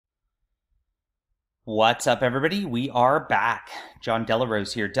What's up, everybody? We are back. John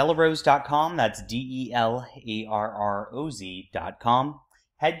Delarose here. Delarose.com. That's DELARROZ.com.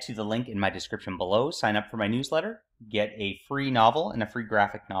 Head to the link in my description below. Sign up for my newsletter. Get a free novel and a free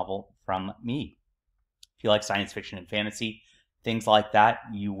graphic novel from me. If you like science fiction and fantasy, things like that,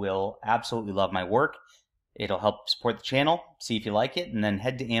 you will absolutely love my work. It'll help support the channel. See if you like it, and then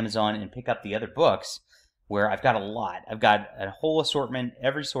head to Amazon and pick up the other books, where I've got a lot. I've got a whole assortment,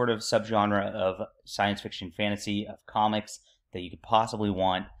 every sort of subgenre of science fiction, fantasy, of comics that you could possibly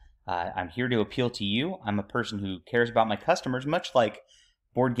want. I'm here to appeal to you. I'm a person who cares about my customers, much like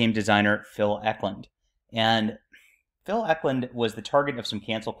board game designer Phil Eklund. And Phil Eklund was the target of some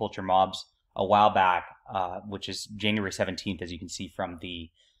cancel culture mobs a while back, which is January 17th, as you can see from the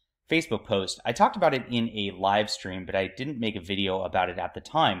Facebook post. I talked about it in a live stream, but I didn't make a video about it at the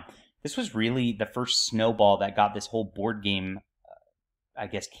time. This was really the first snowball that got this whole board game, I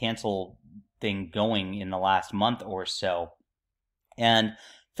guess, cancel thing going in the last month or so. And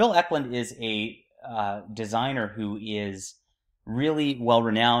Phil Eklund is a designer who is really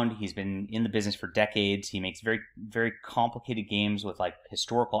well-renowned. He's been in the business for decades. He makes very, very complicated games with like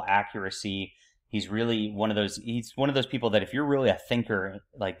historical accuracy. He's really one of those people that if you're really a thinker,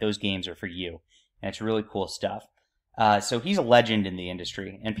 like those games are for you. And it's really cool stuff. So he's a legend in the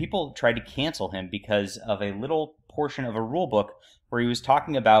industry, and people tried to cancel him because of a little portion of a rule book where he was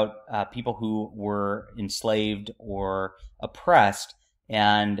talking about people who were enslaved or oppressed,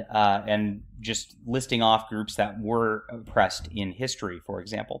 and just listing off groups that were oppressed in history, for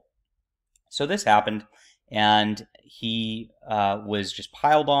example. So this happened, and he was just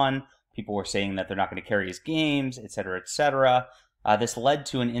piled on. People were saying that they're not going to carry his games, etc., etc. This led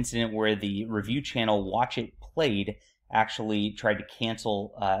to an incident where the review channel Watch It Played actually tried to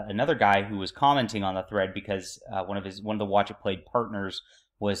cancel another guy who was commenting on the thread because one of the Watch It Played partners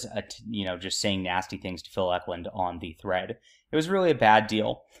was just saying nasty things to Phil Eklund on the thread. It was really a bad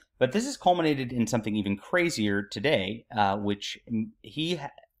deal. But this has culminated in something even crazier today, which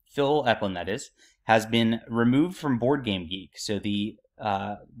Phil Eklund, that is, has been removed from Board Game Geek. So the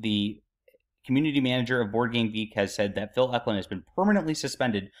community manager of Board Game Geek has said that Phil Eklund has been permanently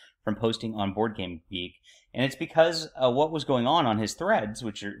suspended from posting on Board Game Geek, and it's because what was going on his threads,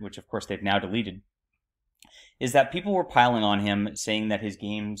 which of course they've now deleted, is that people were piling on him, saying that his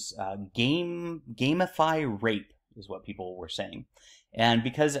games gamify rape, is what people were saying. And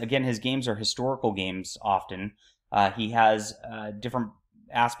because again his games are historical games, often he has different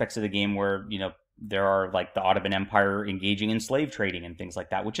aspects of the game where there are like the Ottoman Empire engaging in slave trading and things like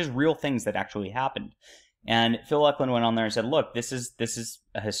that, which is real things that actually happened. And Phil Eklund went on there and said, look, this is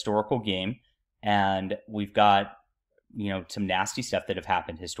a historical game, and we've got some nasty stuff that have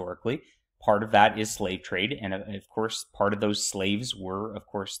happened historically. Part of that is slave trade, and of course part of those slaves were of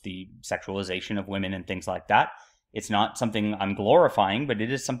course the sexualization of women and things like that. It's not something I'm glorifying, but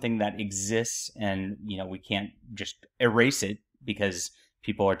it is something that exists, and we can't just erase it because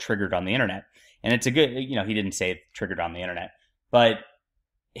people are triggered on the internet. And it's a good, he didn't say it triggered on the internet, but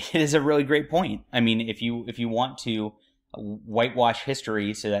it is a really great point. I mean, if you want to whitewash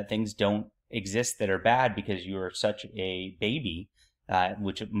history so that things don't exist that are bad because you are such a baby,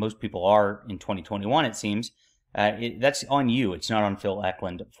 which most people are in 2021, it seems, that's on you. It's not on Phil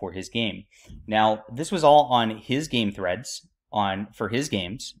Eklund for his game. Now, this was all on his game threads for his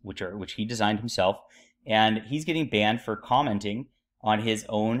games, which he designed himself, and he's getting banned for commenting on his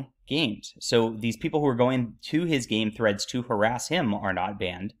own games. So these people who are going to his game threads to harass him are not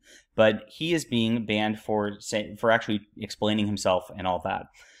banned, but he is being banned for actually explaining himself and all that.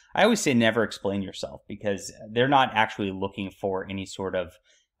 I always say never explain yourself, because they're not actually looking for any sort of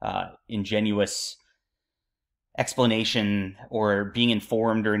ingenuous explanation or being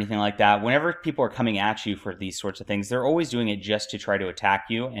informed or anything like that. Whenever people are coming at you for these sorts of things, they're always doing it just to try to attack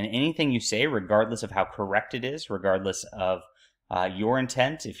you, and anything you say, regardless of how correct it is, regardless of your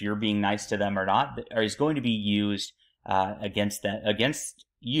intent, if you're being nice to them or not, is going to be used against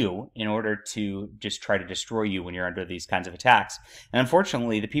you in order to just try to destroy you when you're under these kinds of attacks. And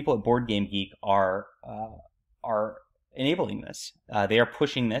unfortunately, the people at Board Game Geek are enabling this. They are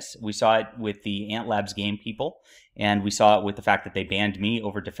pushing this. We saw it with the Ant Labs game people, and we saw it with the fact that they banned me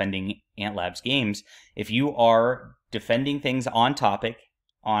over defending Ant Labs games. If you are defending things on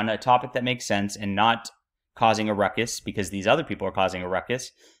a topic that makes sense, and not causing a ruckus because these other people are causing a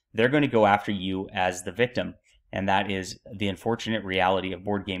ruckus, they're going to go after you as the victim. And that is the unfortunate reality of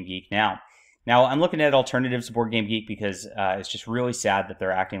Board Game Geek now. Now, I'm looking at alternatives to Board Game Geek because it's just really sad that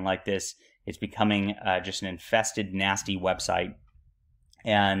they're acting like this. It's becoming just an infested, nasty website.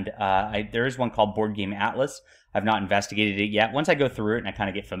 And there is one called Board Game Atlas. I've not investigated it yet. Once I go through it and I kind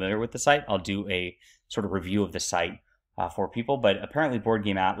of get familiar with the site, I'll do a sort of review of the site for people. But apparently Board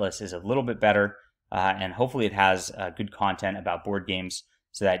Game Atlas is a little bit better, and hopefully it has good content about board games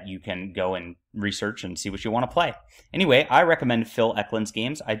so that you can go and research and see what you want to play. Anyway, I recommend Phil Eklund's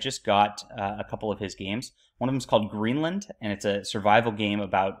games. I just got a couple of his games. One of them is called Greenland, and it's a survival game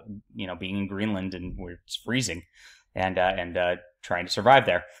about being in Greenland and where it's freezing, and trying to survive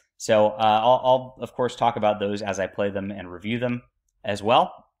there. So I'll of course talk about those as I play them and review them as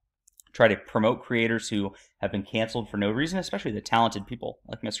well. Try to promote creators who have been canceled for no reason, especially the talented people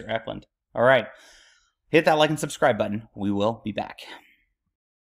like Mr. Eklund. All right, hit that like and subscribe button. We will be back.